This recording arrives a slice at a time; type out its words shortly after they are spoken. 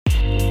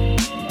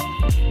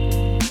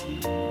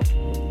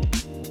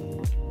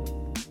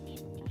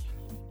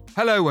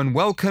Hello and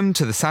welcome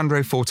to the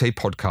Sandro Forte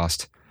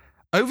podcast.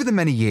 Over the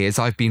many years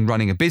I've been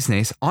running a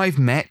business, I've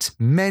met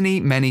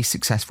many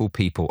successful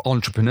people,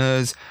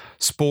 entrepreneurs,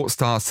 sports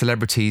stars,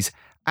 celebrities,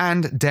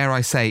 and dare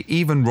I say,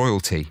 even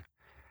royalty.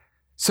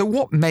 So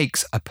what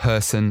makes a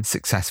person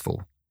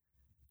successful?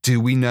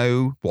 Do we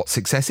know what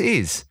success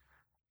is?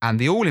 And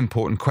the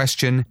all-important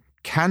question,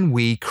 can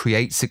we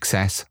create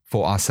success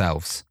for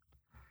ourselves?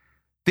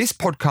 This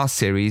podcast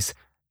series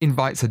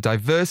invites a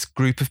diverse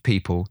group of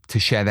people to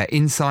share their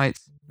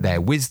insights, their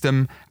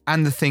wisdom,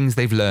 and the things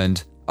they've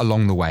learned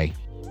along the way.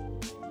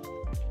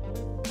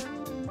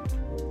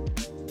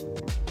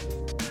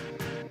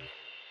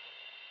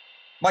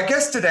 My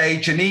guest today,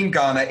 Janine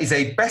Garner, is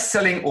a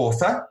best-selling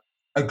author,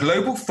 a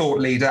global thought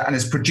leader, and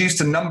has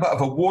produced a number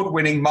of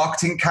award-winning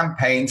marketing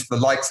campaigns for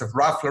the likes of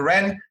Ralph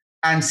Lauren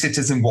and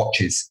Citizen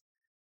Watches.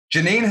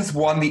 Janine has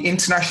won the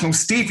International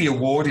Stevie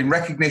Award in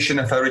recognition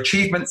of her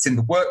achievements in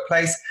the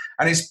workplace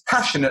and is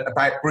passionate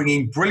about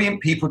bringing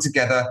brilliant people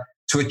together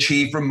to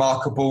achieve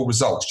remarkable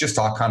results. Just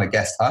our kind of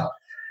guest, huh?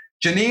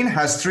 Janine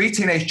has 3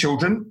 teenage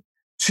children,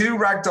 2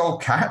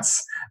 ragdoll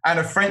cats, and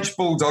a French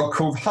bulldog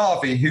called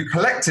Harvey, who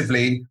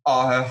collectively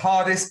are her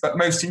hardest but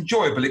most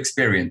enjoyable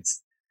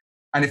experience.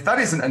 And if that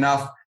isn't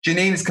enough,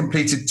 Janine has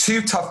completed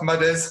 2 Tough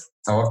Mudders.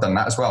 Oh, I've done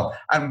that as well.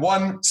 And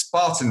 1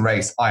 Spartan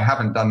race. I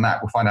haven't done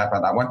that. We'll find out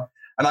about that one.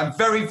 And I'm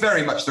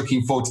very much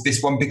looking forward to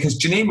this one because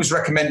Janine was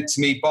recommended to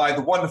me by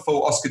the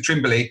wonderful Oscar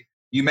Trimbley.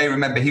 You may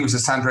remember he was a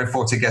Sandro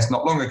Forte guest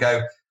not long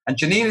ago. And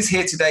Janine is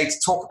here today to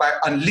talk about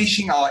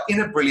unleashing our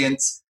inner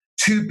brilliance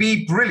to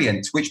be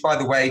brilliant, which, by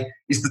the way,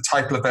 is the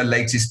title of her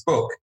latest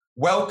book.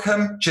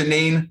 Welcome,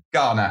 Janine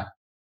Garner.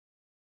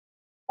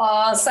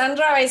 Oh,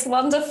 Sandro, it's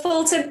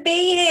wonderful to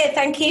be here.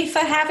 Thank you for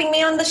having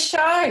me on the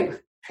show.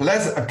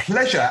 A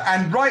pleasure.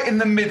 And right in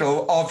the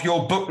middle of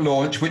your book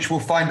launch, which we'll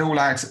find all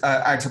out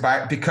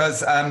about,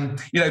 because,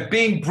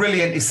 being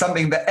brilliant is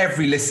something that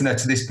every listener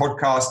to this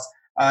podcast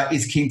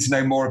is keen to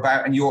know more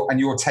about and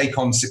your take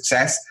on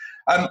success.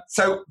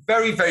 So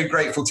very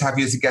grateful to have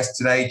you as a guest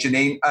today,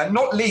 Janine,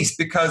 not least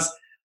because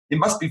it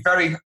must be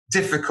very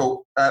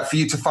difficult for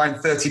you to find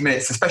 30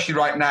 minutes, especially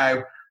right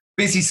now.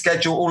 Busy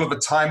schedule all of the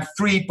time,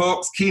 3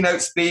 books,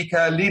 keynote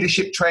speaker,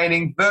 leadership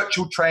training,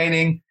 virtual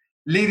training,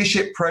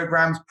 leadership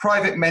programs,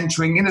 private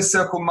mentoring, inner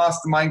circle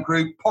mastermind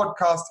group,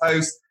 podcast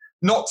host,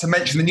 not to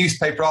mention the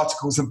newspaper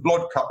articles and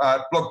blog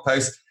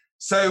posts.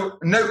 So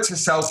note to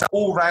self,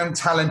 all-round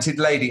talented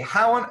lady.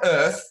 How on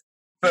earth,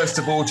 first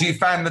of all, do you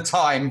find the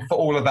time for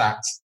all of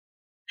that?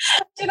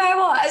 Do you know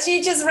what? As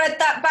you just read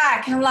that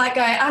back, I'm like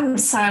going, I'm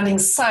sounding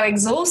so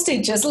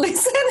exhausted just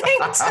listening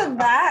to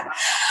that.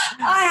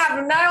 I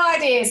have no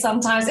idea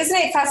sometimes. Isn't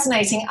it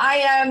fascinating?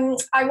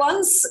 It's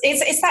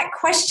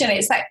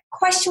that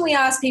question we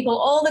ask people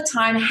all the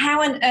time.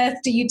 How on earth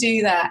do you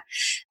do that?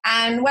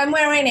 And when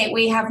we're in it,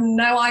 we have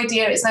no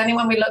idea. It's only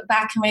when we look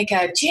back and we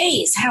go,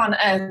 geez, how on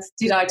earth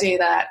did I do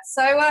that?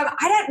 So I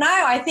don't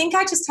know. I think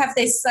I just have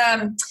this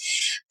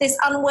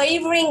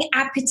unwavering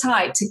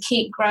appetite to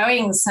keep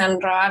growing,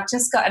 Sandra. I've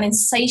just got an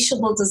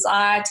insatiable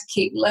desire to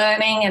keep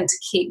learning and to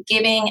keep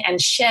giving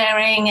and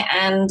sharing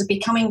and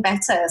becoming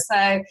better.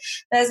 So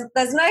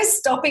there's no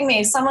stopping me.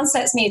 If someone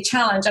sets me a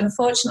challenge,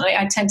 unfortunately,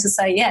 I tend to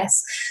say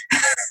yes.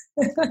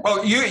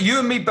 Well, you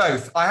and me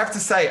both, I have to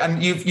say,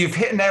 and you've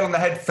hit a nail on the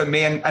head for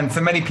me and for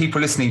many people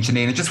listening,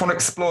 Janine. I just want to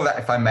explore that,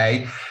 if I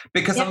may,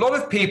 because a lot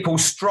of people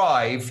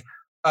strive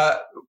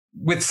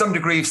with some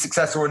degree of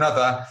success or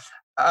another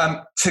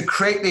to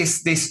create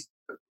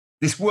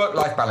this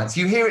work-life balance.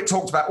 You hear it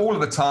talked about all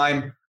of the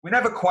time. We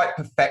never quite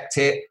perfect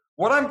it.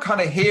 What I'm kind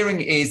of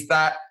hearing is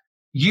that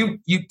you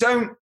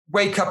don't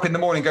wake up in the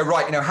morning and go,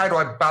 right, how do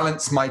I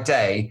balance my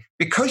day?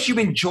 Because you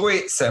enjoy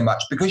it so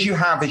much, because you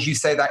have, as you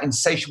say, that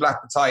insatiable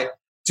appetite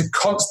to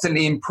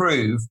constantly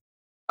improve,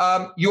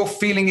 your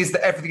feeling is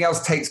that everything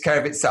else takes care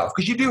of itself.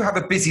 Because you do have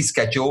a busy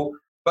schedule,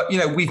 but,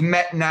 we've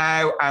met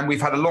now and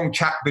we've had a long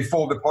chat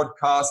before the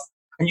podcast,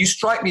 and you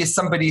strike me as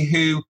somebody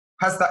who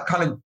has that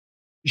kind of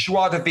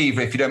joie de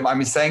vivre, if you don't mind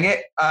me saying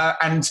it,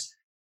 and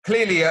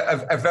clearly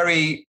a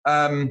very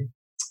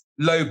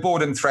low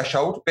boredom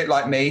threshold, a bit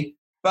like me.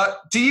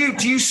 But do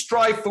you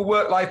strive for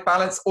work-life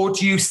balance, or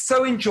do you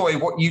so enjoy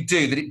what you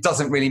do that it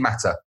doesn't really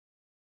matter?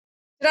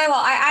 You know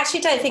what? I actually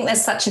don't think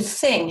there's such a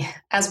thing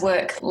as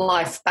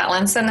work-life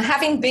balance. And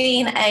having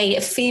been a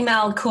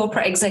female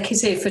corporate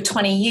executive for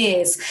 20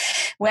 years,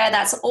 where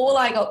that's all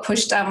I got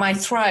pushed down my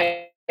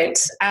throat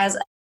as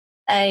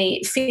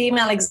a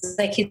female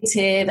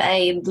executive,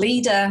 a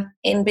leader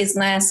in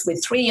business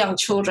with 3 young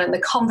children, the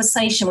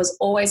conversation was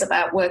always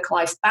about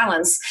work-life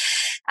balance.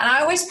 And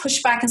I always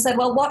pushed back and said,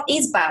 well, what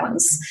is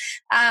balance?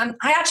 I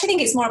actually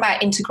think it's more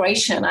about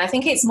integration. I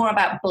think it's more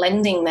about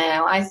blending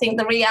now. I think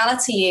the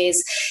reality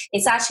is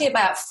it's actually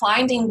about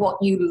finding what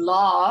you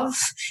love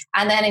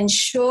and then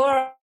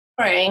ensuring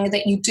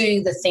that you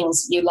do the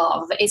things you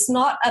love. It's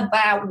not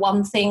about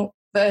one thing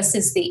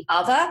versus the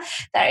other.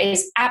 There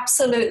is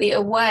absolutely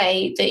a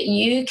way that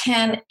you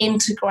can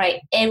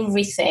integrate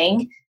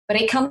everything But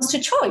it comes to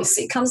choice.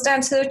 It comes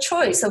down to a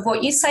choice of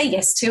what you say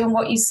yes to and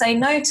what you say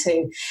no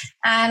to.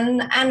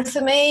 And for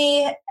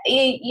me,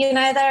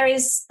 there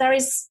is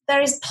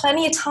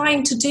plenty of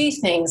time to do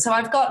things. So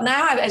I've got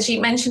now, as you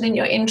mentioned in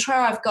your intro,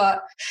 I've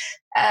got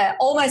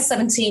almost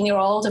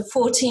 17-year-old, a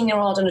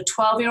 14-year-old and a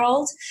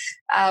 12-year-old.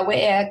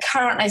 We're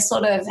currently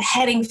sort of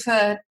heading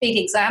for big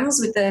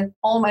exams with the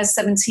almost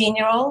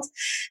 17-year-old.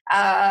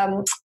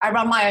 I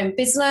run my own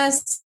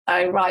business.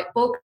 I write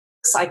books.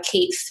 I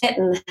keep fit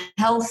and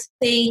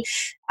healthy.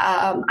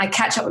 I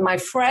catch up with my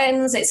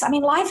friends.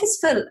 Life is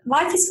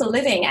for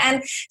living.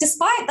 And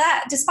despite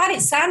it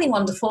sounding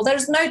wonderful,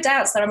 there's no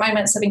doubts there are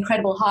moments of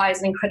incredible highs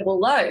and incredible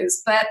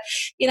lows. But,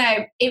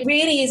 it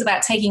really is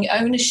about taking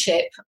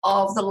ownership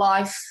of the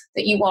life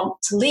that you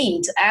want to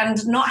lead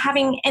and not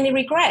having any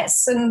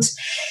regrets. And,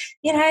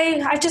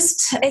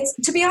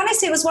 to be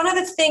honest, it was one of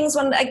the things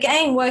when,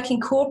 again, working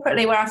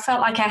corporately where I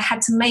felt like I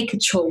had to make a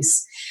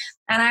choice.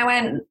 And I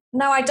went,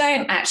 no, I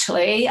don't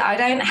actually. I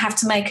don't have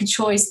to make a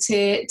choice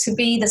to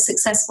be the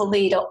successful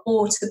leader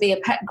or to be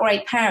a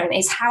great parent.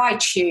 It's how I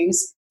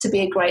choose to be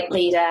a great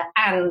leader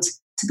and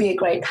to be a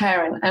great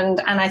parent.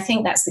 And I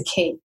think that's the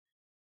key.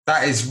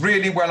 That is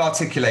really well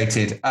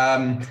articulated.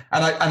 And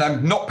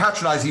I'm not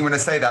patronizing you when I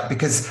say that,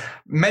 because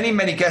many,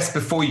 many guests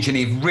before you,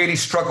 Janine, really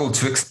struggled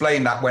to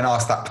explain that when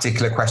asked that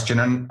particular question.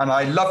 And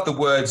I love the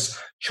words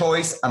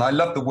choice and I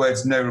love the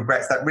words no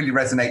regrets. That really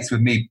resonates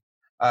with me.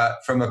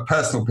 From a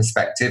personal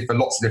perspective, for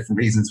lots of different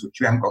reasons, which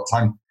we haven't got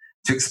time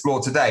to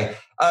explore today.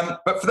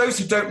 But for those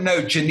who don't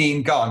know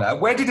Janine Garner,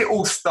 where did it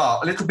all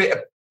start? A little bit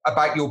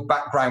about your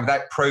background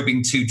without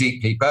probing too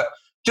deeply, but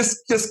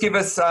just give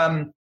us,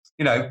 the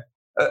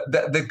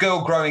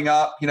girl growing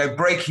up,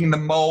 breaking the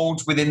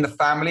mold within the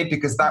family,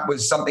 because that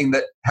was something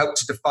that helped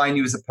to define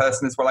you as a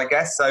person as well, I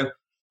guess. So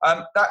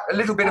a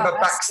little bit of a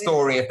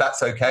backstory, if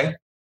that's okay.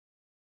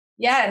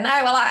 Yeah, no,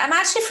 well, I'm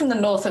actually from the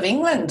north of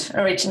England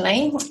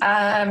originally.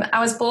 I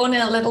was born in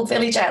a little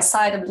village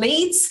outside of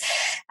Leeds.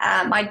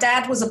 My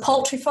dad was a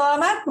poultry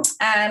farmer,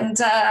 and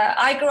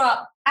I grew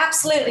up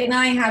absolutely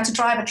knowing how to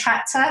drive a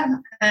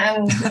tractor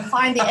and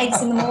find the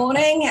eggs in the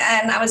morning.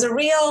 And I was a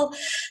real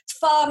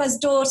farmer's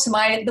daughter.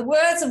 The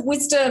words of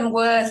wisdom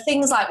were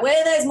things like,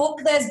 where there's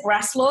muck, there's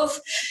brass, love.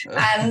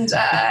 And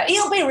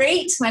he'll be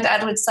right, my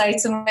dad would say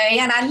to me.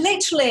 And I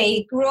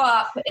literally grew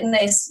up in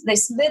this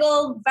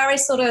little, very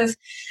sort of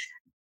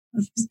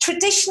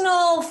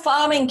traditional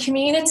farming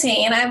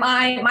community.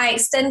 My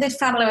extended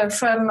family were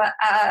from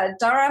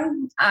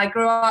Durham. I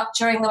grew up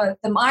during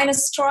the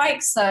miners'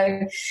 strike, so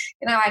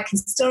I can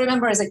still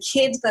remember as a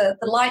kid the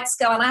lights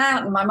going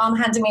out and my mum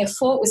handing me a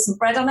fork with some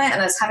bread on it, and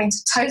I was having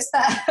to toast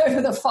that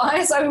over the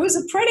fire. So it was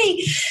a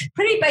pretty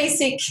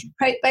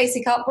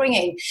basic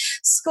upbringing.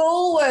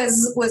 School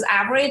was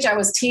average. I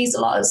was teased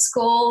a lot at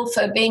school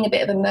for being a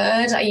bit of a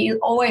nerd. I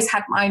always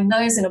had my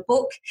nose in a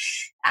book.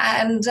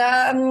 And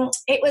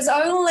it was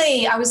I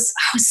was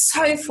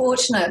so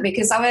fortunate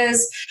because I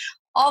was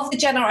of the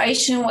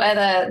generation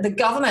where the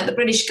government, the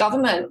British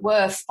government,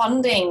 were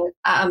funding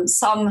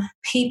some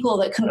people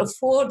that couldn't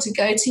afford to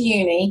go to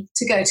uni.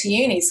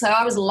 So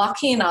I was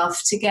lucky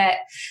enough to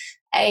get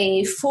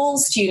a full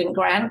student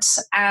grant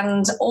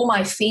and all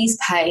my fees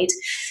paid.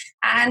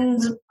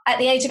 And at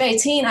the age of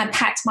 18, I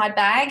packed my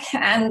bag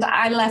and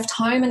I left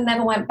home and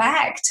never went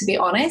back, to be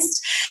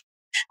honest.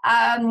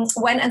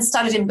 Went and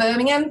studied in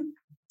Birmingham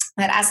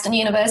at Aston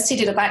University,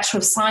 did a Bachelor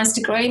of Science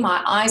degree.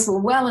 My eyes were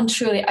well and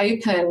truly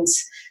opened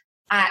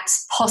at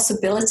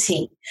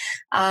possibility.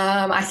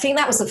 I think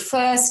that was the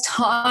first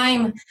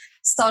time,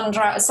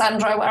 Sandra,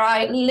 where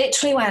I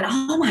literally went,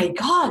 oh my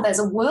God, there's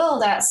a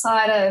world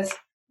outside of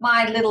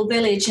my little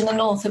village in the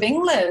north of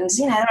England.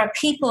 There are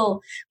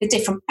people with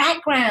different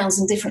backgrounds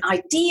and different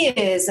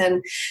ideas,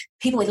 and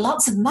people with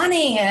lots of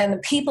money, and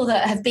people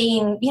that have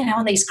been,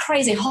 on these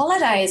crazy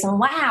holidays. And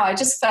wow, I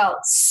just felt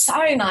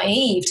so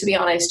naive, to be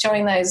honest,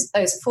 during those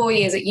 4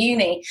 years at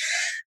uni.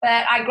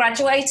 But I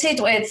graduated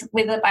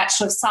with a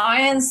Bachelor of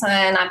Science,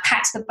 and I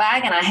packed the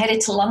bag and I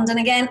headed to London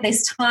again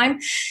this time,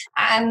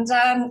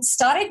 and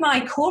started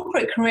my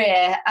corporate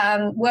career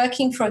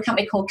working for a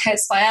company called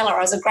Coates Biella. I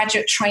was a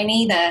graduate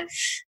trainee there,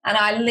 and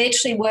I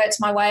literally worked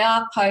my way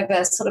up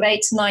over sort of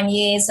 8 to 9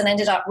 years and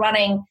ended up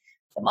running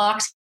the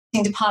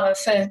marketing department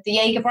for the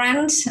Jaeger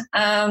brand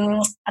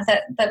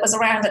that was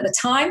around at the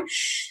time.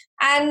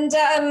 And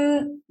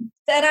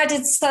then I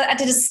did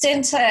a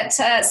stint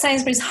at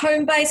Sainsbury's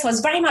home base. So I was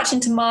very much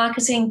into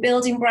marketing,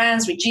 building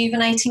brands,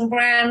 rejuvenating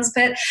brands,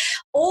 but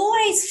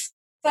always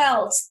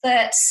felt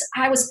that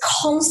I was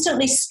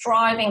constantly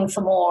striving for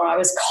more. I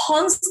was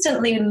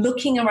constantly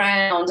looking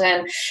around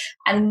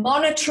and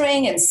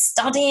monitoring and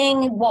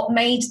studying what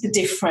made the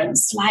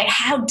difference. Like,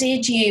 how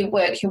did you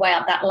work your way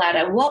up that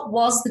ladder? What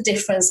was the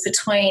difference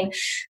between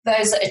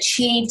those that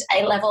achieved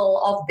a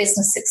level of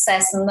business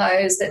success and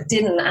those that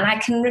didn't? And I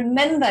can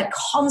remember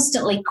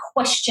constantly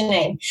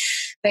questioning,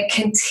 but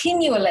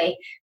continually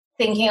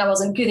thinking I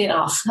wasn't good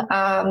enough,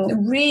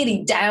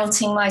 really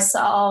doubting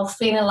myself,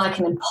 feeling like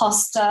an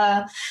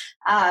imposter,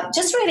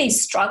 just really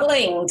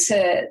struggling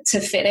to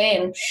fit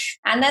in.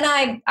 And then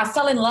I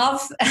fell in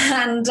love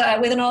and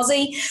with an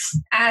Aussie,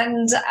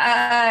 and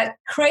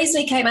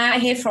crazily came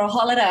out here for a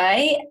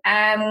holiday.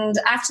 And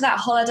after that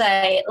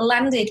holiday,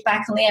 landed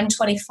back on the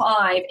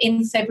M25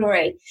 in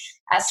February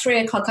at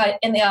 3:00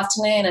 in the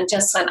afternoon, and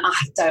just went,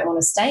 I don't want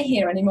to stay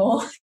here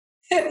anymore.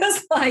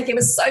 It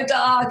was so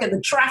dark and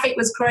the traffic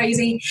was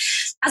crazy.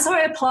 And so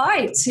I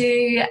applied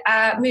to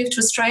move to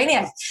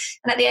Australia.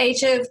 And at the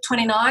age of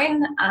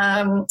 29,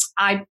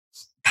 I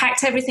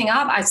packed everything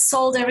up. I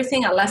sold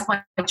everything. I left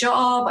my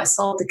job. I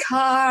sold the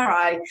car.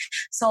 I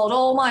sold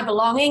all my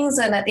belongings.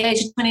 And at the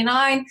age of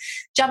 29,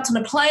 jumped on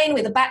a plane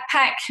with a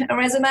backpack, a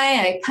resume,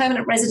 a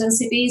permanent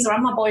residency visa,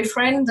 and my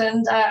boyfriend,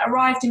 and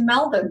arrived in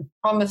Melbourne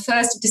on the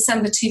 1st of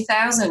December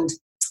 2000.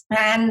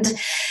 And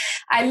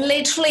I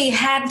literally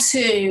had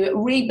to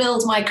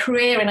rebuild my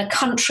career in a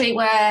country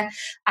where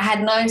I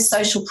had no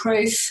social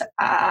proof,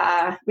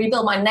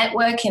 rebuild my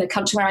network in a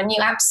country where I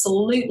knew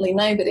absolutely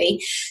nobody,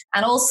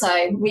 and also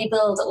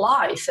rebuild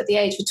life at the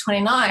age of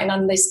 29,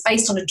 and this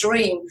based on a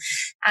dream.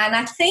 And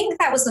I think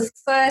that was the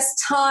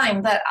first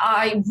time that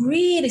I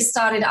really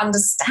started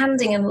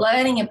understanding and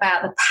learning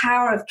about the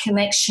power of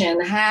connection,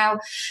 how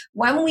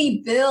when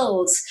we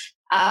build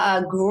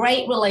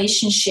great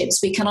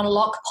relationships, we can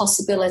unlock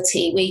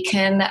possibility, we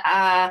can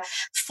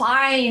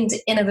find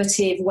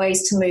innovative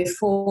ways to move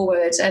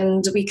forward,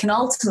 and we can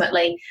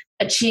ultimately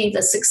achieve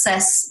the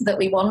success that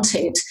we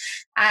wanted.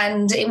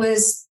 And it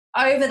was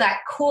over that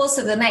course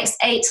of the next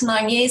 8 to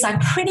 9 years, I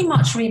pretty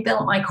much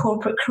rebuilt my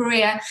corporate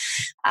career.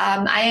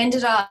 I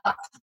ended up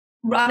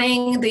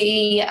running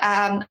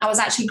I was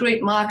actually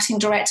group marketing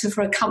director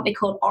for a company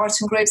called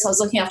Oraton Group. So I was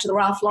looking after the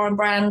Ralph Lauren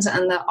brand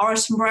and the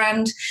Oraton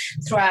brand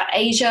throughout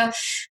Asia.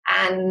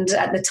 And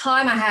at the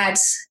time I had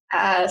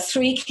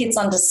 3 kids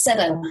under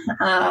 7.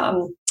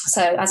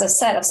 So as I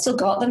said, I've still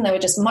got them. They were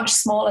just much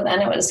smaller then.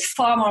 It was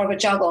far more of a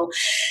juggle.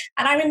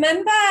 And I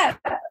remember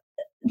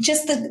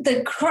just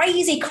the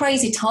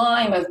crazy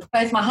time of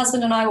both my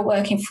husband and I were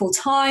working full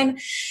time,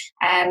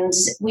 and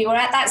we were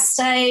at that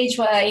stage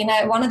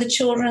where, one of the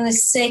children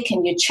is sick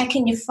and you're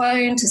checking your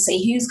phone to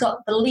see who's got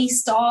the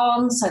least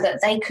on so that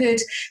they could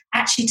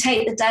actually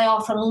take the day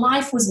off, and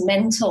life was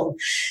mental.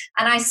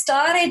 And I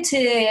started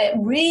to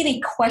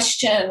really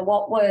question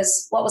what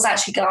was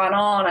actually going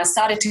on. I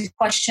started to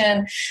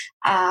question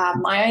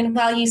my own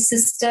value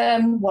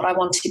system, what I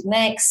wanted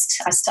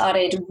next. I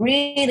started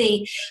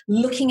really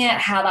looking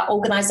at how that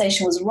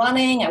organization was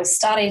running. I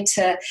started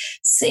to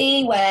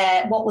see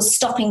what was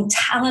stopping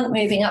talent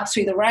moving up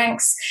through the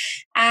ranks.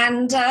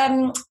 And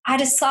I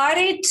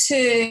decided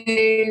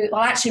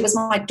actually it was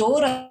my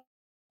daughter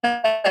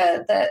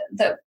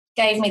that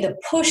gave me the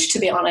push, to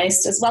be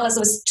honest, as well as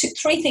there was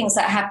 3 things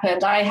that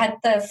happened. I had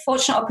the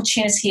fortunate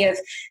opportunity of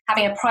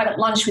having a private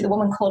lunch with a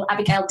woman called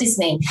Abigail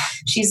Disney.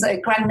 She's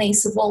a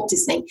grandniece of Walt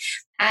Disney.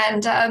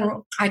 And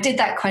I did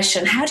that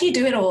question, how do you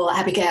do it all,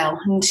 Abigail?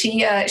 And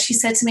she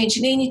said to me,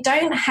 Janine, you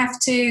don't have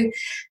to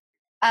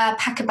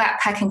pack a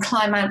backpack and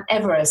climb Mount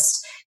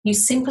Everest. You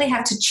simply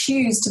have to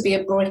choose to be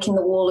a brick in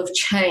the wall of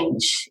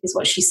change, is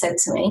what she said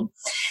to me.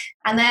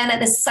 And then at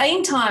the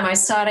same time, I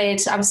was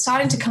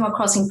starting to come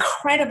across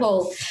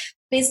incredible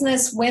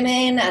business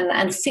women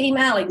and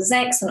female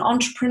execs and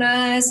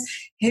entrepreneurs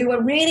who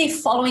were really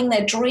following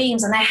their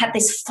dreams, and they had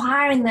this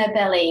fire in their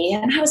belly.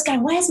 And I was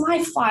going, where's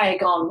my fire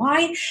gone?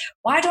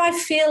 Why do I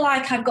feel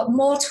like I've got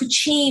more to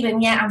achieve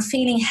and yet I'm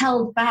feeling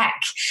held back?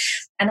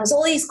 And there was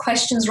all these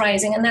questions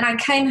raising. And then I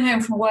came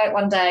home from work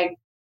one day,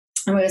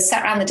 and we were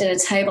sat around the dinner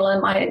table,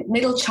 and my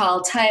middle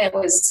child, Taya,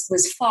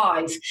 was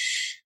 5.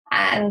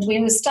 And we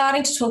were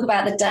starting to talk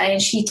about the day,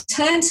 and she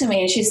turned to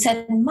me and she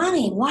said,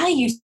 Mummy, why are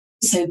you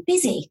so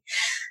busy?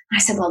 I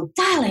said, well,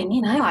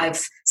 darling,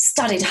 I've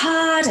studied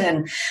hard,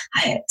 and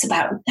it's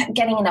about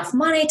getting enough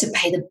money to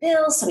pay the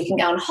bills so we can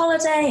go on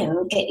holiday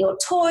and get your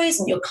toys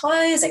and your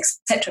clothes, et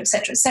cetera, et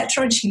cetera, et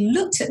cetera. And she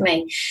looked at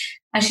me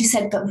and she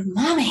said, but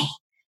Mummy,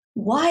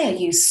 why are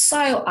you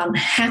so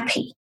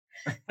unhappy?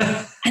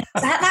 And it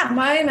was at that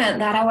moment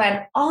that I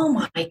went, oh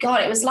my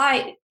God, it was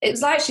like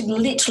she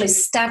literally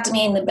stabbed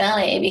me in the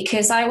belly,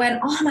 because I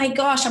went, oh my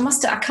gosh,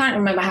 I can't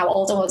remember how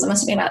old I was. I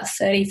must have been about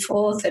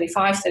 34,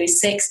 35,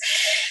 36.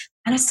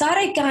 And I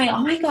started going,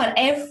 oh my God,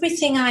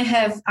 everything I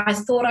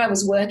thought I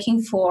was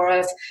working for,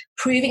 of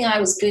proving I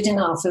was good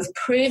enough, of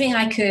proving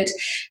I could,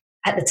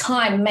 at the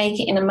time, make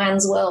it in a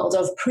man's world,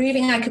 of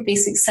proving I could be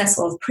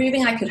successful, of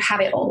proving I could have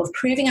it all, of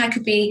proving I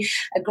could be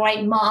a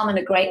great mom and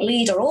a great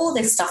leader, all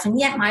this stuff. And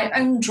yet my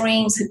own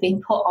dreams had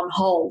been put on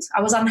hold.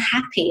 I was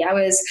unhappy. I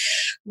was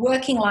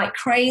working like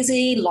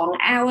crazy, long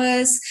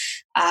hours.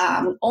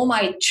 All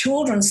my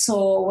children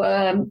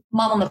saw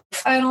mum on the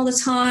phone all the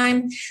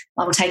time,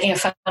 mum taking her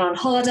phone on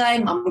holiday,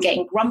 mum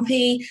getting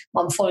grumpy,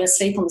 mum falling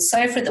asleep on the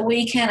sofa at the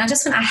weekend. I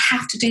just went, I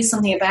have to do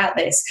something about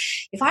this.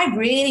 If I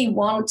really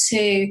want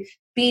to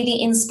be the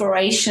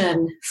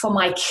inspiration for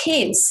my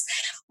kids,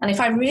 and if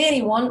I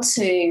really want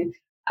to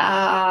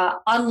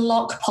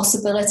unlock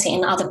possibility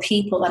in other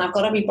people, then I've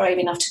got to be brave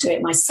enough to do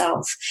it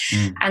myself.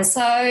 And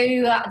so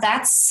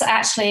that's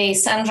actually,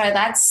 Sandra,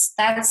 that's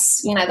there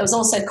was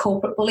also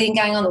corporate bullying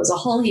going on. There was a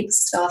whole heap of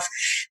stuff.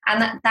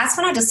 And that's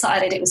when I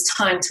decided it was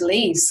time to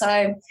leave.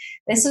 So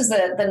this was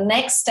the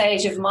next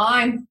stage of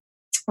my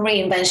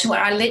reinvention, where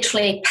I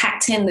literally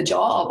packed in the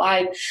job.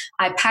 I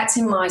packed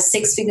in my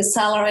 6-figure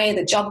salary,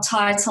 the job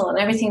title, and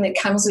everything that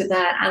comes with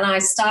that. And I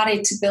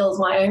started to build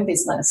my own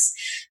business,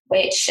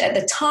 which at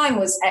the time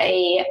was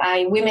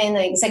an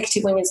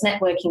executive women's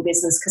networking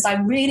business, because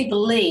I really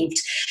believed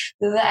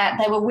that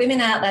there were women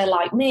out there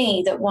like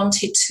me that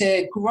wanted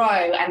to grow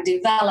and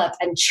develop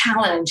and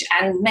challenge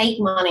and make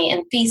money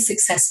and be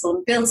successful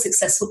and build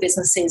successful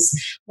businesses,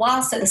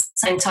 whilst at the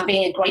same time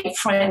being a great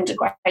friend, a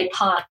great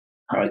partner,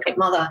 or a great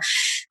mother.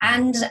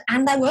 And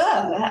they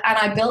were. And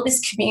I built this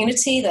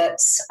community that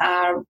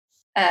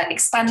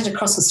expanded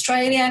across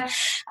Australia.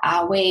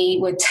 We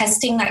were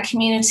testing that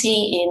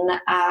community in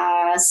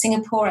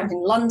Singapore and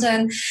in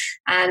London.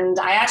 And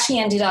I actually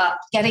ended up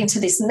getting to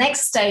this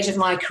next stage of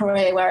my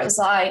career where it was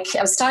like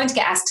I was starting to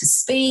get asked to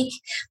speak.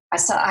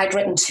 I'd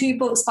written 2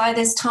 books by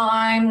this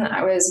time.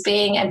 I was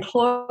being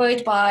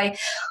employed by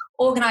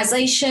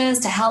organizations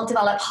to help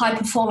develop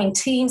high-performing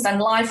teams, and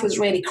life was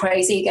really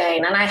crazy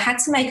again. And I had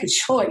to make a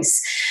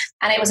choice.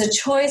 And it was a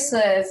choice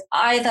of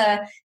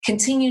either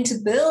continuing to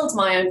build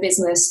my own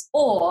business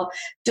or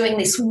doing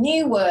this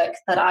new work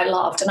that I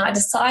loved. And I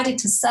decided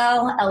to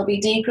sell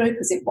LBD Group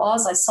as it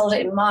was. I sold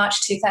it in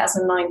March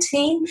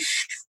 2019.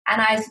 And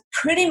I've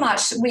pretty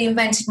much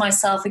reinvented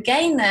myself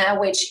again now,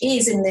 which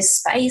is in this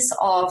space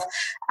of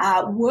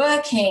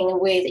working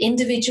with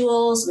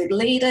individuals, with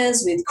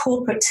leaders, with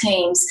corporate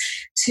teams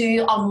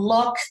to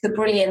unlock the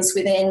brilliance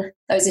within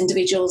those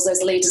individuals,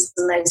 those leaders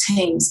and those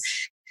teams.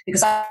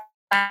 Because I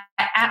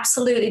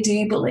absolutely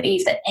do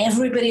believe that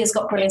everybody has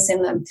got brilliance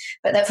in them,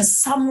 but that for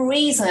some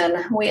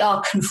reason we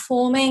are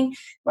conforming,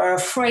 we're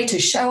afraid to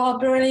show our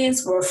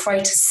brilliance, we're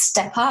afraid to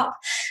step up.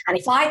 And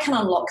if I can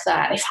unlock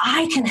that, if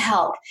I can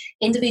help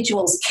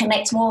individuals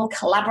connect more,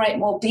 collaborate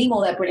more, be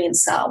more their brilliant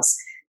selves,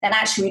 then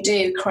actually we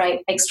do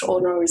create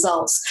extraordinary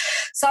results.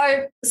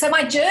 So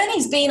my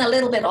journey's been a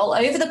little bit all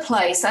over the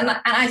place. And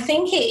I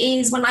think it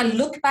is when I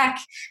look back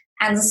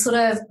and sort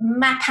of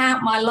map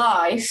out my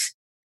life,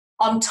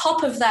 on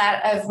top of that,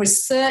 of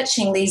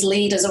researching these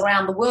leaders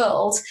around the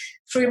world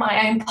through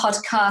my own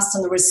podcast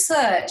and the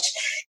research,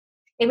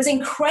 it was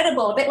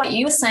incredible, a bit like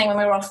you were saying when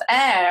we were off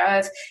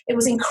air, it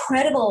was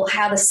incredible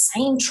how the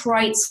same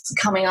traits were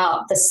coming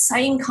up, the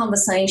same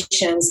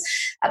conversations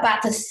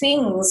about the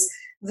things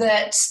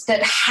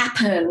that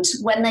happened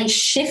when they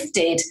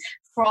shifted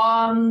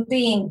from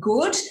being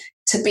good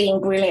to being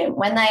brilliant,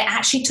 when they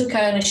actually took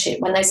ownership,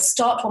 when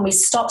we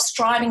stopped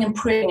striving and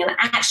proving and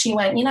actually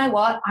went, you know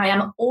what, I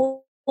am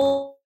all.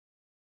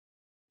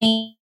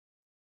 And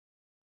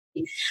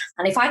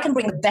if I can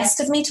bring the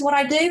best of me to what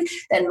I do,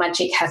 then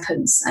magic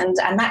happens. And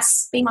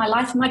that's been my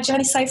life and my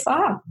journey so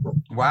far.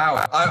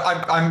 Wow.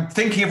 I'm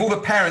thinking of all the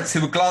parents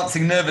who were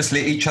glancing nervously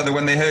at each other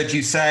when they heard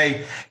you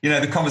say,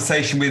 the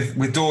conversation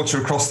with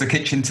daughter across the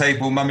kitchen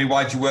table, Mummy,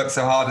 why do you work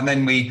so hard? And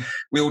then we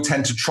all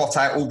tend to trot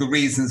out all the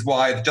reasons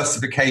why, the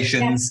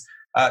justifications,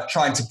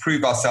 trying to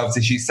prove ourselves,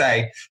 as you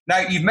say. Now,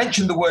 you've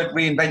mentioned the word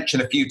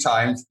reinvention a few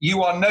times.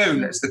 You are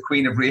known as the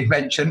Queen of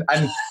Reinvention,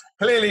 and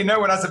clearly no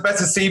one has a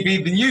better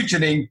CV than you,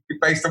 Janine,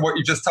 based on what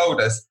you just told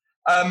us.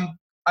 And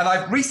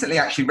I've recently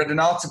actually read an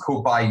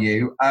article by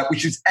you,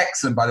 which is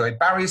excellent, by the way,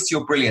 Barriers to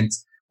Your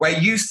Brilliance, where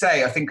you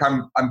say, I think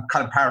I'm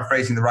kind of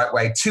paraphrasing the right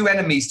way, 2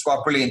 enemies to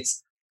our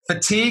brilliance,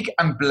 fatigue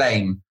and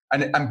blame.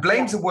 And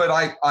blame's a word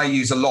I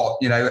use a lot,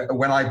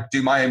 when I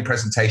do my own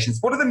presentations.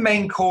 What are the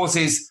main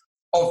causes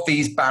of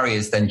these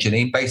barriers then,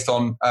 Janine, based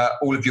on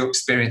all of your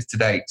experience to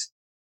date?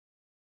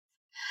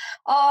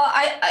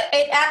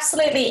 It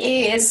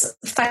absolutely is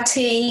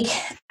fatigue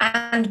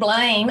and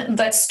blame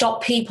that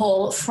stop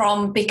people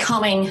from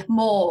becoming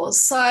more.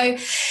 So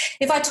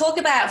if I talk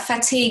about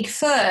fatigue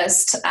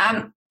first,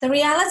 the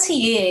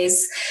reality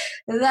is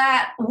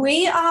that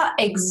we are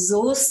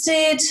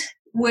exhausted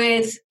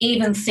with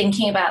even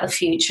thinking about the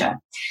future.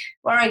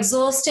 We're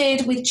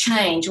exhausted with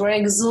change. We're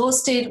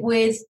exhausted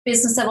with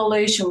business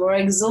evolution. We're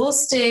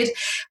exhausted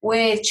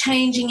with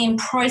changing in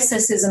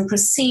processes and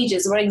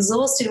procedures. We're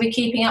exhausted with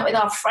keeping up with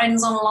our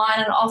friends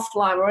online and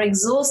offline. We're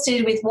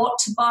exhausted with what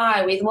to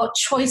buy, with what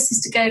choices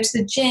to go to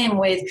the gym,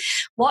 with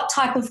what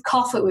type of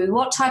coffee, with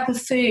what type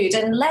of food,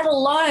 and let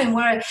alone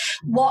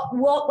what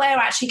we're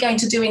actually going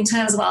to do in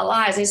terms of our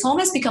lives. It's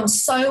almost become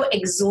so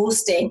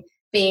exhausting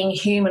being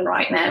human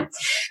right now.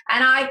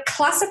 And I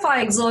classify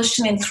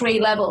exhaustion in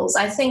 3 levels.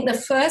 I think the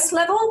first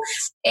level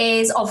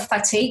is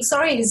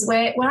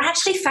we're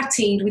actually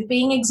fatigued with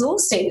being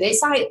exhausted.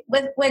 It's like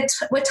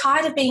we're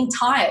tired of being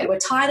tired. We're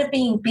tired of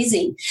being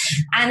busy.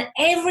 And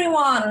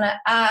everyone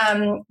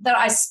that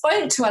I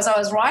spoke to as I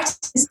was writing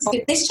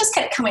this just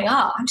kept coming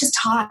up. I'm just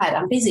tired.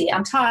 I'm busy.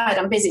 I'm tired.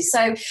 I'm busy.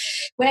 So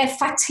we're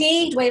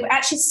fatigued. We're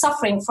actually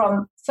suffering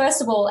from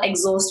first of all,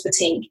 exhaust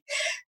fatigue.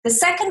 The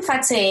second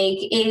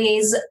fatigue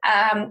is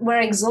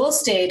we're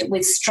exhausted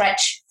with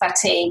stretch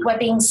fatigue. We're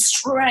being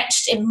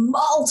stretched in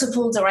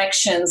multiple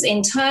directions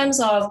in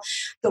terms of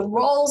the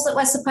roles that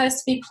we're supposed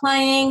to be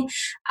playing,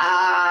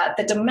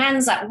 the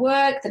demands at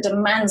work, the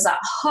demands at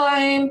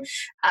home.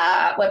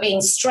 We're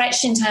being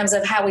stretched in terms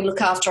of how we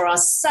look after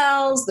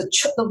ourselves,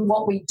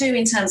 what we do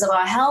in terms of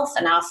our health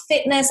and our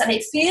fitness. And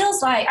it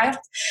feels like,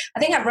 I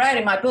think I wrote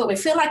in my book, we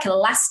feel like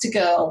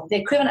Elastigirl, the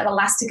equivalent of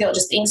Elastigirl,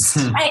 just being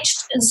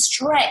stretched and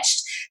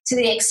stretched to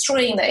the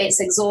extreme that it's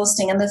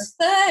exhausting. And the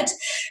third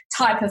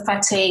type of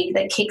fatigue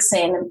that kicks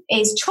in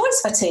is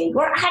choice fatigue.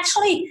 We're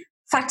actually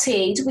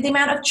fatigued with the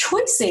amount of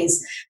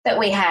choices that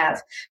we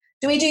have.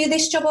 Do we do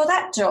this job or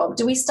that job?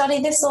 Do we study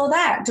this or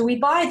that? Do we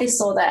buy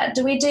this or that?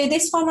 Do we do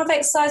this form of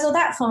exercise or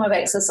that form of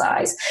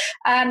exercise?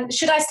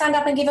 Should I stand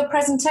up and give a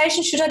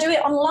presentation? Should I do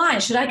it online?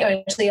 Should I go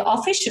into the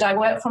office? Should I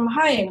work from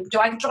home? Do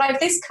I drive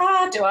this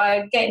car? Do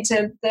I get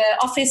into the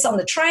office on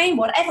the train?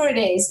 Whatever it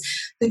is,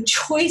 the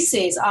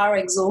choices are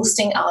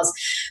exhausting us.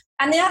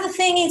 And the other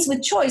thing is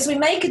with choice, we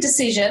make a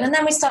decision and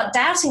then we start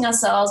doubting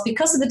ourselves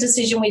because of the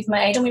decision we've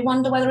made, and we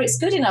wonder whether it's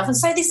good enough. And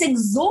so this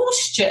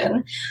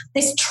exhaustion,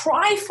 this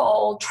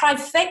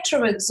trifecta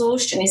of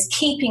exhaustion is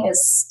keeping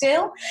us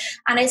still,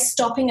 and it's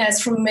stopping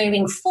us from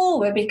moving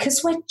forward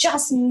because we're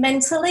just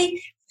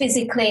mentally,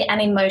 physically,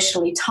 and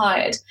emotionally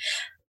tired.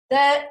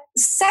 The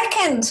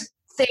second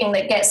thing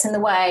that gets in the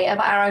way of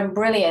our own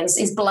brilliance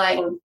is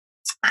blame.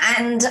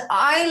 And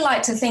I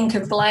like to think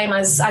of blame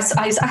as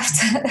I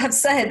have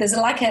said, there's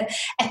like an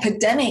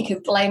epidemic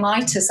of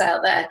blame-itis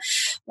out there,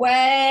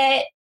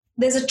 where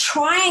there's a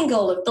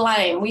triangle of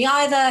blame. We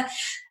either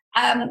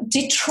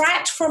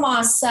detract from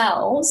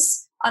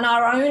ourselves and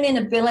our own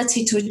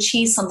inability to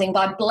achieve something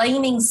by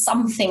blaming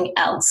something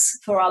else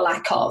for our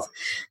lack of.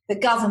 The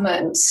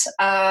government,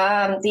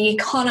 the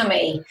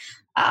economy,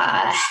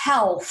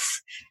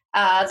 health,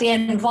 the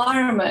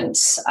environment,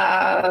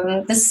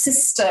 the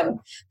system,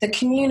 the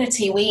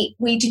community.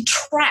 We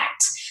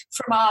detract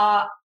from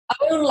our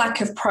own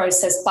lack of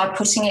process by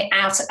putting it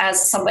out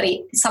as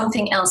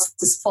something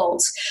else's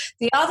fault.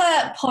 The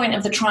other point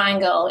of the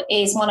triangle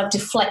is one of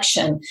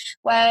deflection,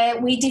 where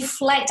we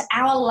deflect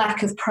our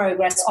lack of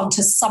progress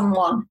onto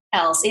someone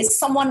else. It's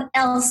someone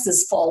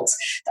else's fault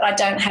that I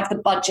don't have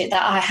the budget,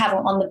 that I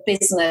haven't won the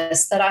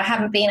business, that I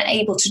haven't been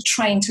able to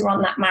train to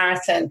run that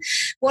marathon.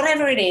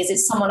 Whatever it is,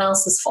 it's someone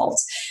else's fault.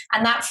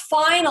 And that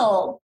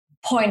final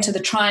point of the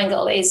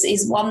triangle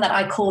is one that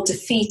I call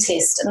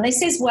defeatist. And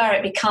this is where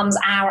it becomes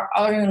our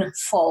own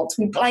fault.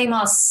 We blame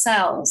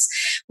ourselves.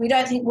 We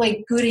don't think we're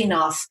good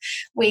enough.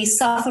 We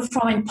suffer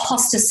from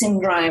imposter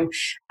syndrome.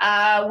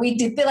 We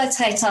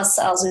debilitate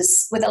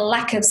ourselves with a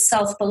lack of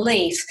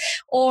self-belief.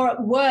 Or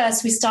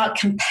worse, we start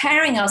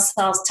comparing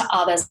ourselves to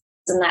others,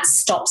 and that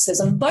stops us.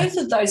 And both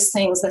of those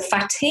things, the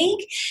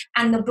fatigue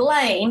and the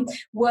blame,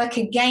 work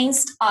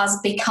against us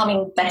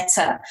becoming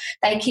better.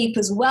 They keep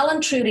us well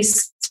and truly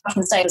stuck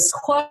in status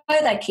quo.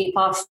 They keep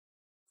our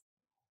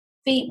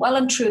feet well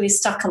and truly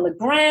stuck on the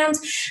ground,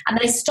 and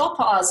they stop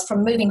us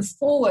from moving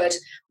forward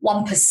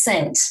 1%,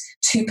 2%,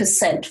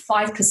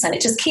 5%.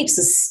 It just keeps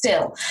us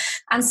still.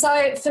 And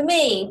so for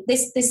me,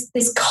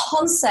 this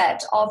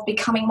concept of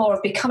becoming more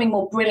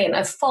brilliant,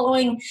 of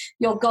following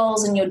your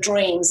goals and your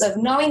dreams, of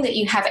knowing that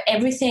you have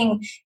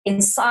everything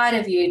inside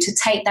of you to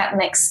take that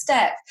next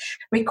step,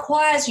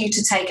 requires you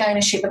to take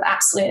ownership of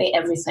absolutely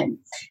everything.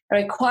 It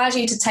requires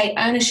you to take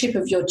ownership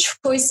of your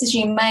choices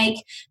you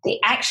make, the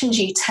actions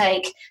you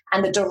take,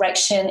 and the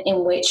direction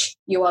in which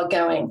you are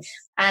going.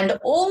 And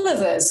all of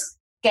us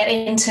get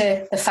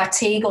into the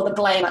fatigue or the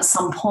blame at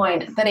some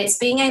point, but it's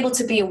being able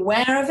to be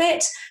aware of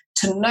it,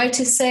 to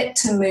notice it,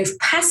 to move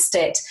past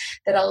it,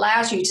 that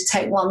allows you to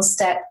take one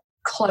step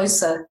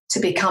closer to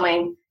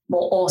becoming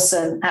more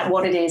awesome at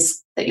what it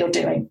is that you're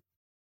doing.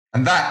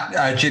 And that,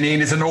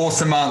 Janine, is an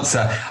awesome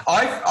answer.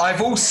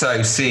 I've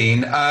also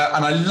seen,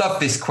 and I love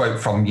this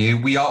quote from you,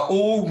 "We are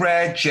all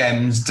rare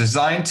gems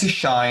designed to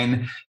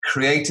shine,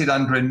 created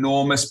under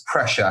enormous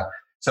pressure."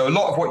 So a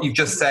lot of what you've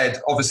just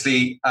said,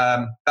 obviously,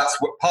 that's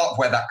what part of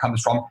where that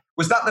comes from.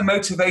 Was that the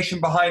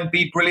motivation behind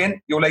Be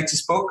Brilliant, your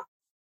latest book?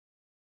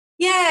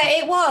 Yeah,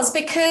 it was,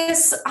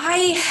 because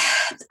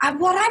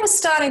what I was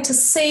starting to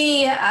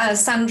see,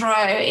 Sandro,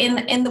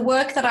 in the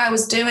work that I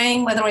was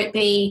doing, whether it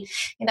be,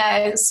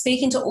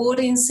 speaking to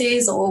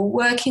audiences or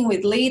working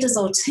with leaders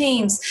or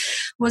teams,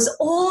 was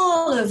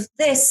all of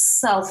this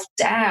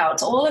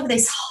self-doubt, all of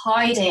this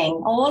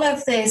hiding, all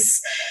of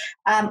this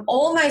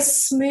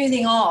almost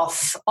smoothing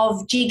off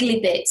of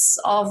jiggly bits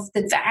of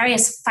the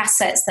various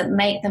facets that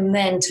make them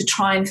then to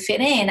try and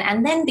fit in,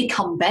 and then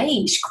become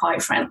beige,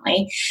 quite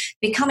frankly,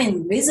 become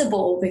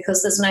invisible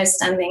because there's no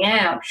standing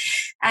out.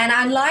 And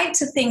I like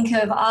to think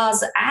of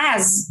us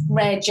as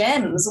rare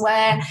gems,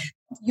 where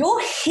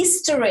Your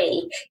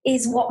history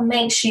is what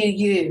makes you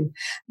you.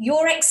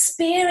 Your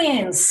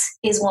experience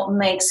is what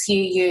makes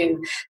you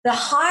you. The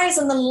highs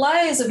and the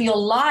lows of your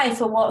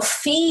life are what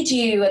feed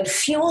you and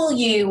fuel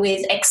you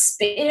with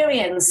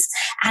experience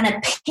and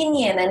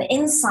opinion and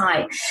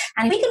insight.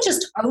 And if we can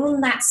just own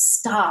that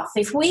stuff,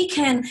 if we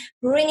can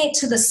bring it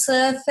to the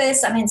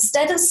surface and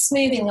instead of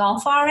smoothing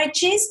off our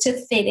edges to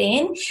fit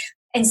in,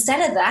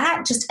 instead of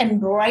that, just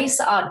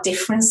embrace our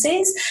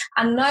differences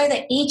and know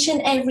that each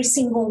and every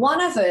single one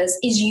of us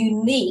is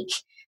unique,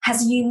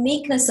 has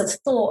uniqueness of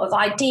thought, of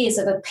ideas,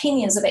 of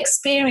opinions, of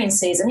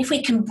experiences. And if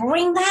we can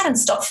bring that and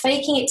stop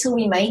faking it till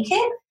we make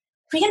it,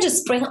 if we can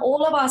just bring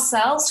all of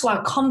ourselves to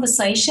our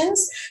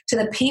conversations, to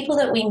the people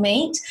that we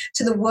meet,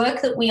 to the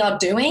work that we are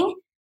doing,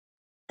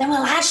 then we'll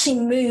actually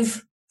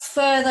move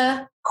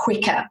further,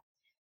 quicker.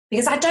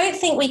 Because I don't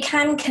think we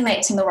can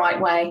connect in the right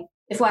way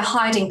if we're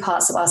hiding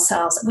parts of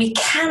ourselves. We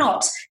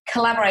cannot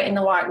collaborate in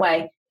the right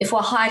way if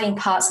we're hiding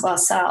parts of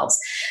ourselves.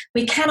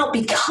 We cannot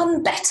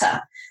become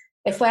better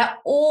if we're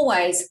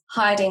always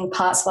hiding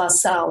parts of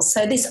ourselves.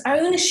 So this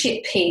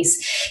ownership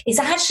piece is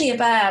actually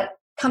about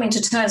coming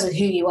to terms with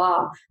who you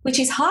are, which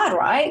is hard,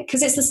 right?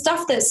 Because it's the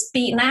stuff that's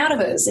beaten out of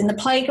us in the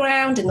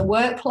playground, in the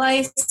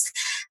workplace,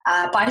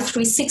 by the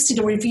 360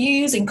 to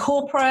reviews in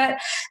corporate.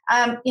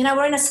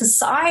 We're in a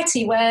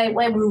society where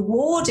we're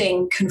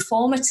rewarding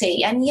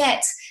conformity, and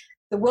yet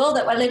the world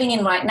that we're living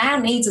in right now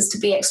needs us to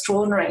be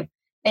extraordinary.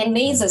 It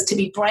needs us to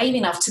be brave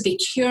enough to be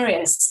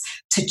curious,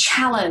 to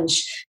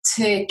challenge,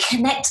 to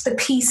connect the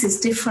pieces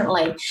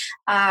differently,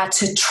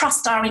 to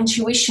trust our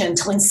intuition,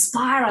 to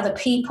inspire other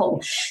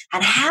people.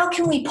 And how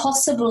can we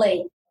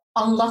possibly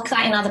unlock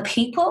that in other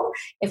people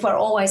if we're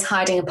always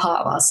hiding a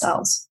part of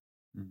ourselves?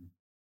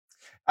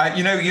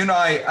 You and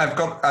I have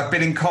got a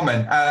bit in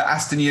common.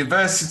 Aston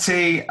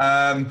University,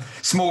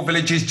 small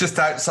villages just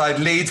outside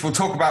Leeds. We'll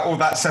talk about all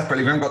that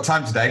separately. We haven't got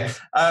time today.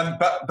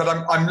 But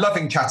I'm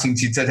loving chatting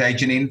to you today,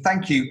 Janine.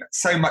 Thank you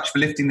so much for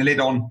lifting the lid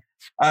on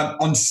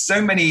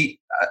so many,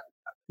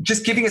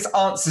 just giving us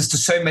answers to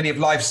so many of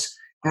life's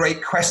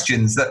great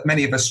questions that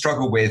many of us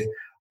struggle with.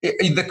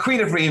 The Queen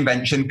of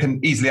Reinvention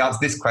can easily answer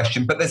this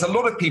question, but there's a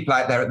lot of people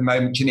out there at the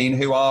moment, Janine,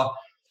 who are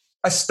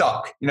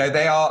stuck.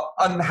 They are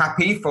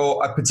unhappy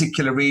for a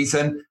particular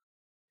reason.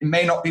 It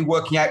may not be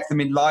working out for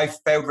them in life,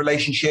 failed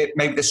relationship,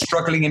 maybe they're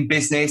struggling in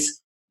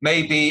business,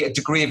 maybe a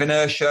degree of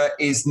inertia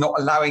is not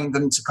allowing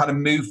them to kind of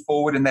move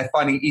forward and they're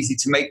finding it easy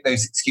to make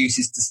those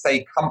excuses to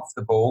stay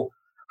comfortable.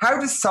 How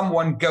does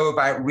someone go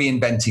about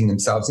reinventing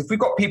themselves? If we've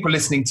got people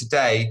listening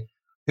today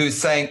who are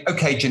saying,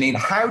 okay, Janine,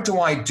 how do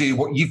I do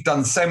what you've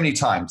done so many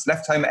times?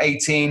 Left home at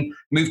 18,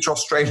 moved to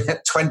Australia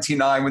at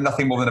 29 with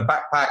nothing more than a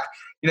backpack.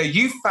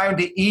 You found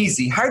it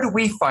easy. How do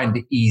we find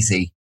it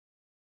easy?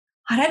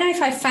 I don't know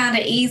if I found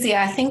it easy.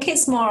 I think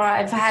it's more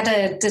I've had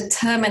a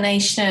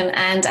determination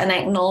and an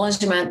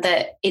acknowledgement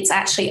that it's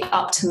actually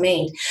up to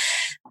me.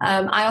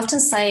 I often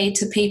say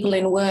to people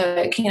in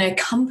work,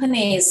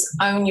 companies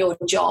own your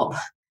job.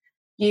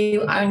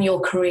 You own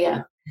your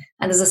career.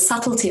 And there's a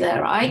subtlety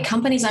there, right?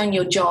 Companies own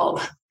your job,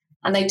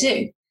 and they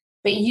do.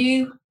 But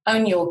you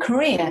own your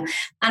career.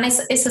 And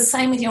it's the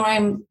same with your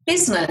own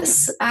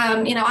business.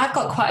 I've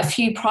got quite a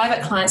few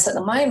private clients at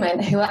the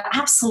moment who are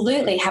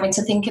absolutely having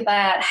to think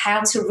about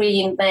how to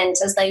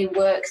reinvent as they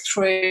work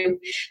through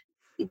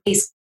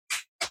these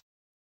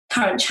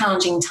current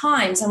challenging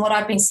times. And what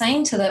I've been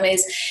saying to them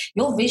is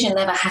your vision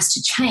never has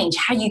to change.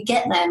 How you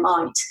get there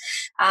might.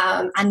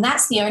 And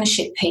that's the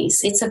ownership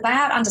piece. It's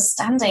about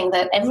understanding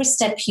that every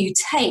step you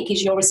take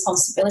is your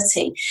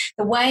responsibility.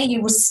 The way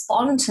you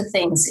respond to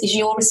things is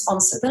your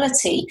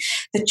responsibility.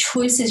 The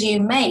choices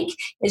you make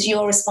is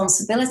your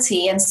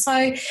responsibility. And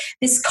so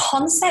this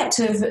concept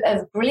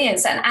of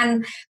brilliance,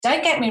 and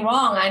don't get me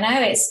wrong, I know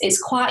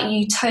it's quite a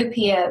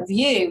utopia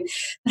view,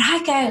 but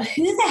I go,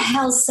 who the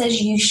hell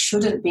says you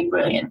shouldn't be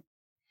brilliant?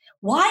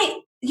 Why?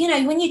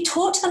 When you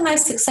talk to the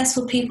most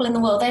successful people in the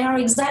world, they are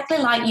exactly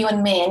like you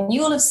and me. And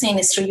you will have seen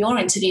this through your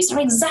interviews. They're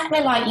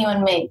exactly like you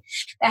and me.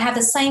 They have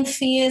the same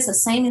fears, the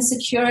same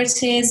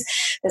insecurities,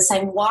 the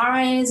same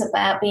worries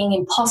about being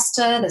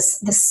imposter, the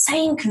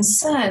same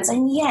concerns.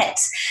 And yet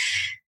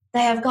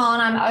they have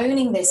gone, I'm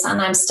owning this and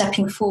I'm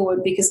stepping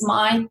forward because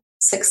my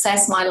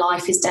success, my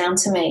life is down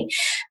to me.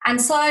 And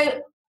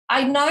so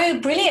I know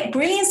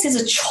brilliance is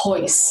a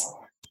choice.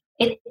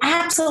 It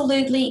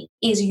absolutely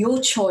is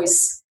your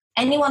choice.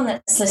 Anyone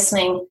that's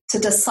listening, to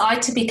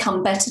decide to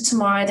become better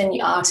tomorrow than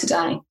you are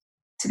today,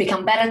 to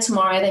become better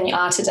tomorrow than you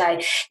are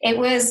today. It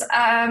was,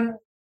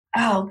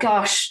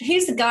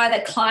 who's the guy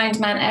that climbed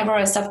Mount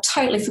Everest? I've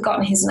totally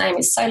forgotten his name.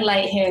 It's so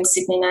late here in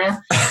Sydney now.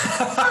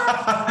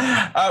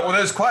 Well,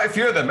 there's quite a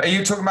few of them. Are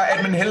you talking about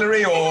Edmund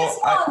Hillary or?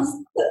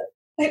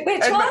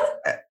 Which one?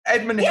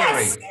 Edmund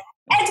yes. Hillary.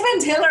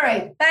 Edmund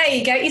Hillary. There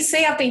you go. You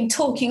see, I've been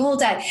talking all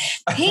day.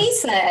 He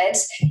said,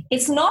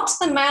 it's not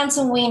the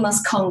mountain we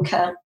must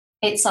conquer,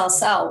 it's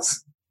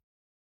ourselves.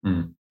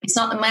 It's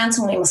not the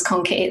mountain we must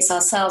conquer, it's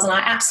ourselves. And I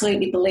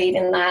absolutely believe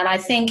in that. I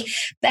think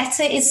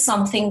better is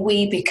something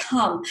we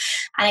become.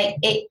 And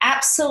it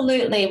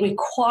absolutely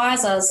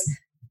requires us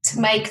to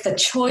make the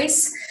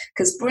choice,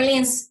 because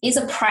brilliance is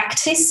a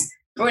practice.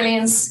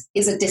 Brilliance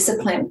is a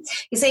discipline.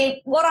 You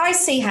see, what I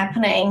see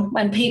happening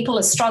when people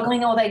are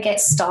struggling or they get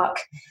stuck,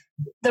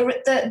 the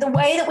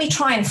way that we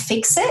try and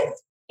fix it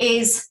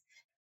is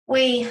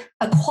we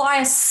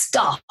acquire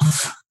stuff,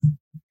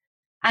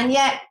 and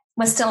yet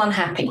we're still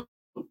unhappy.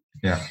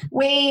 Yeah.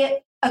 We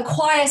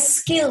acquire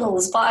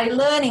skills by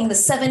learning the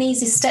 7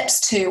 easy steps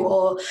to,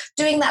 or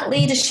doing that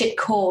leadership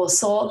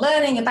course, or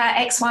learning about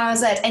X, Y, or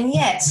Z, and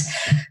yet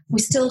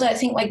we still don't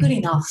think we're good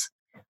enough.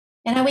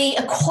 You know, we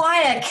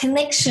acquire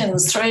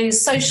connections through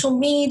social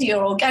media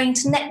or going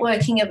to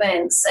networking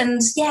events,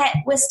 and yet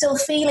we're still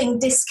feeling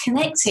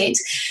disconnected.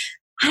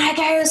 And I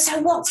go,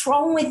 so what's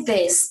wrong with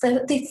this?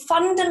 The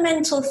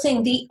fundamental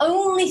thing, the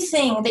only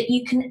thing that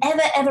you can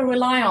ever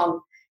rely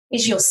on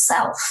is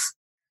yourself.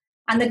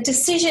 And the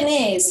decision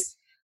is,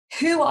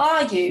 who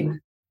are you?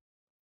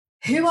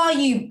 Who are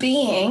you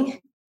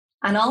being?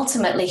 And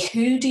ultimately,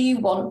 who do you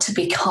want to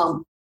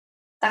become?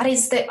 That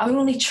is the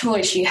only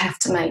choice you have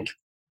to make.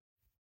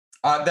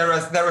 There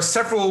are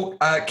several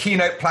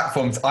keynote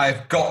platforms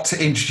I've got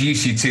to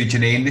introduce you to,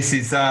 Janine. This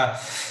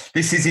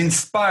is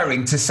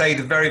inspiring, to say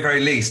the very, very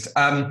least.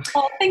 Thank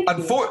you.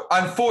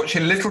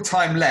 Unfortunately, little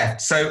time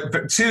left.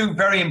 But two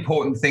very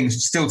important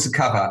things still to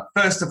cover.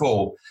 First of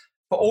all,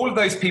 for all of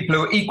those people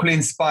who are equally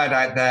inspired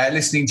out there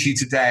listening to you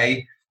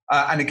today,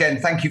 and again,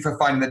 thank you for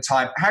finding the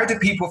time. How do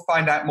people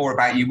find out more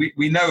about you?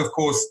 We know, of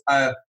course,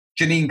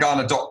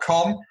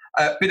 JanineGarner.com.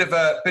 A bit of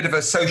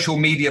a social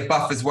media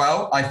buff as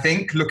well, I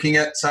think, looking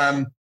at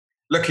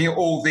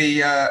all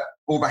the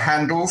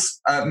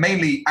handles,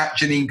 mainly at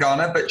Janine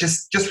Garner, but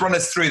just run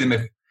us through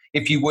them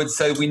if you would,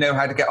 so we know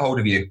how to get hold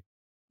of you.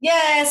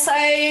 Yeah, so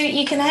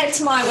you can head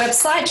to my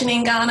website,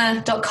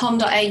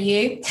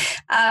 janinegarner.com.au.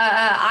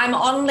 I'm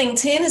on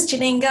LinkedIn as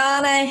Janine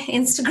Garner,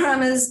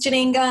 Instagram as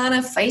Janine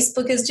Garner,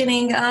 Facebook as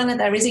Janine Garner.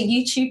 There is a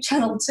YouTube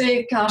channel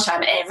too. Gosh,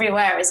 I'm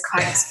everywhere. It's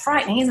quite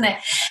frightening, isn't it?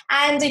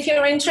 And if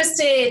you're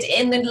interested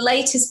in the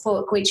latest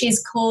book, which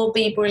is called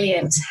Be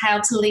Brilliant, How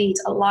to Lead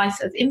a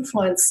Life of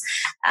Influence,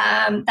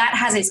 that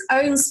has its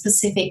own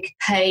specific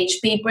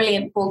page,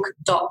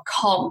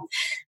 bebrilliantbook.com.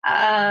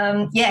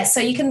 So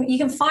you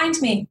can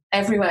find me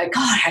everywhere.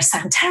 God, I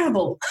sound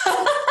terrible.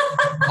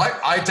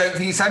 I don't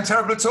think you sound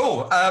terrible at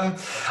all.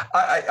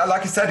 I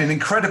like I said, an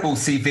incredible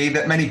CV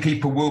that many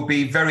people will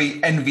be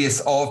very envious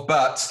of,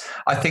 but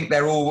I think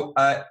they're all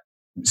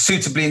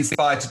suitably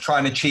inspired to try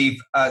and achieve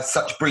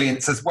such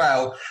brilliance as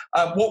well.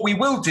 What we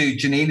will do,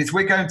 Janine, is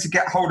we're going to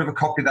get hold of a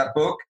copy of that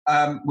book.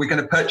 We're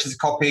going to purchase a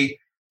copy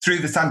through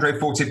the Sandro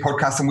Forte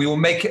podcast, and we will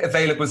make it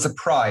available as a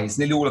prize.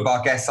 Nearly all of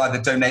our guests either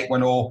donate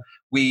one or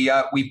we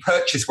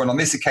purchase one. On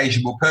this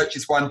occasion, we'll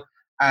purchase one,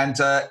 and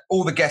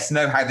all the guests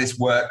know how this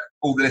works.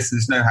 All the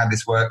listeners know how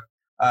this works.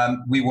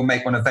 We will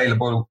make one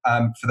available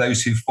for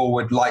those who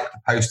forward, like the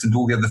post, and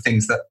all the other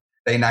things that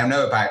they now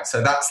know about.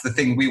 So that's the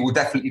thing we will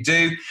definitely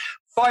do.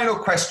 Final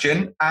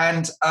question,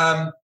 and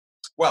no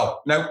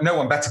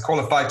one better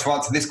qualified to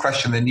answer this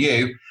question than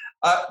you.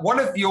 One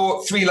of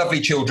your 3 lovely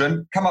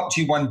children come up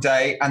to you one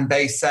day and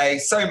they say,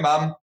 "So,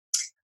 Mum,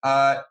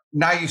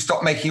 now you've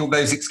stopped making all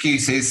those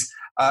excuses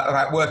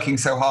about working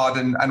so hard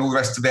and all the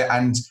rest of it,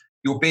 and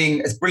you're being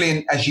as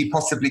brilliant as you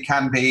possibly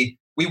can be.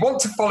 We want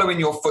to follow in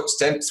your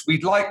footsteps.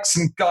 We'd like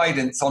some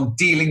guidance on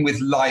dealing with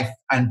life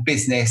and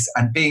business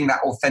and being that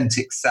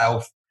authentic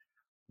self.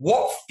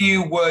 What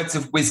few words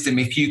of wisdom,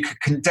 if you could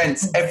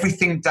condense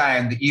everything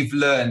down that you've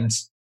learned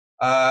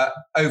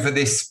over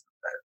this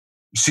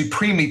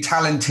supremely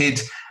talented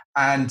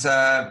and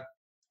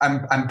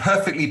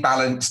perfectly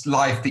balanced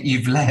life that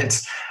you've led,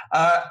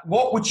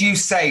 what would you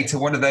say to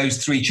one of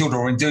those 3 children,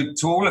 or to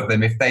all of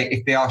them if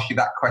they ask you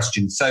that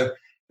question? So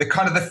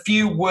the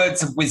few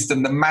words of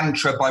wisdom, the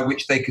mantra by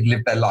which they could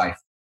live their life.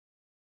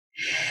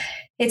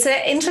 It's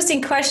an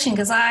interesting question,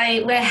 because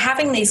we're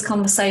having these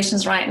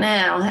conversations right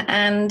now,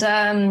 and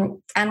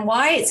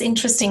why it's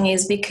interesting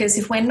is because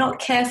if we're not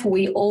careful,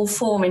 we all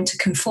form into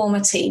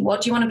conformity.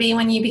 What do you want to be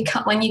when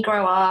you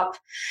grow up?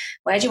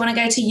 Where do you want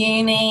to go to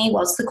uni?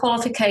 What's the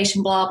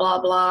qualification? Blah blah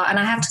blah. And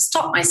I have to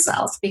stop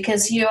myself,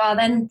 because you are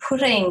then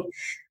putting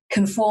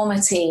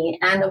conformity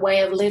and a way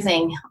of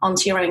living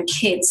onto your own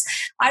kids.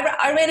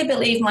 I really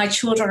believe my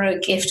children are a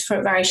gift for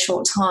a very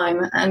short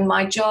time, and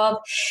my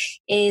job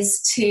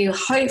is to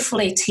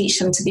hopefully teach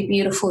them to be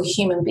beautiful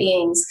human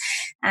beings.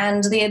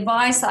 And the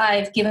advice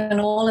I've given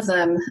all of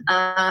them,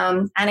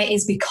 and it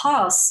is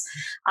because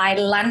I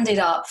ended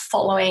up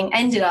following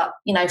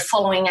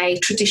a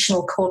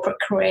traditional corporate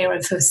career,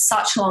 and for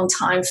such a long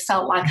time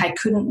felt like I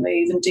couldn't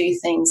move and do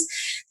things.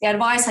 The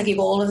advice I give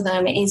all of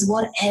them is,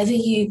 whatever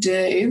you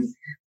do,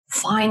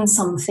 find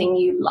something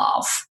you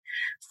love.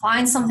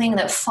 Find something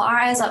that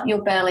fires up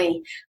your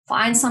belly.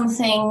 Find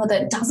something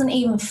that doesn't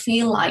even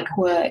feel like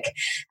work.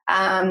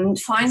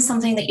 Find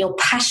something that you're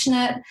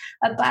passionate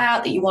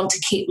about, that you want to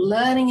keep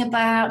learning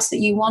about, that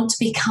you want to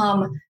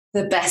become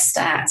the best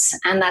at.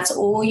 And that's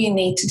all you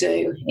need to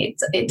do.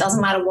 It doesn't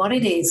matter what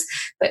it is,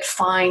 but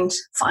find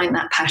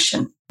that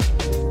passion.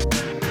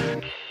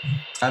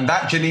 And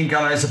that, Janine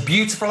Garner, is a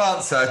beautiful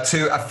answer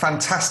to a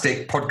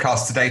fantastic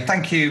podcast today.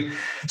 Thank you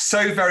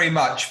so very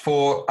much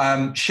for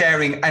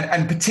sharing,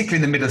 and particularly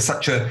in the middle of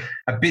such a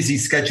busy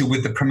schedule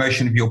with the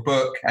promotion of your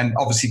book, and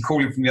obviously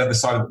calling from the other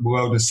side of the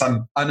world at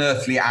some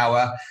unearthly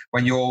hour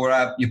when you're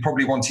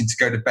probably wanting to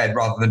go to bed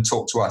rather than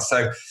talk to us.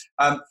 So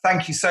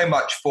thank you so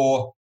much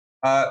for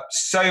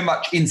so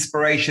much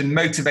inspiration,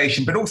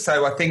 motivation, but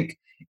also I think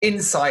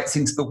insights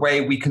into the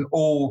way we can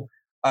all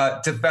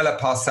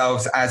develop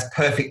ourselves as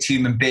perfect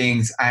human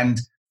beings and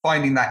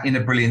finding that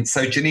inner brilliance.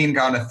 So Janine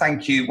Garner,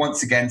 thank you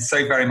once again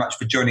so very much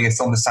for joining us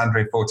on the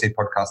Sandro Forte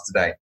podcast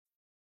today.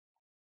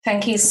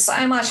 Thank you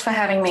so much for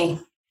having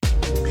me.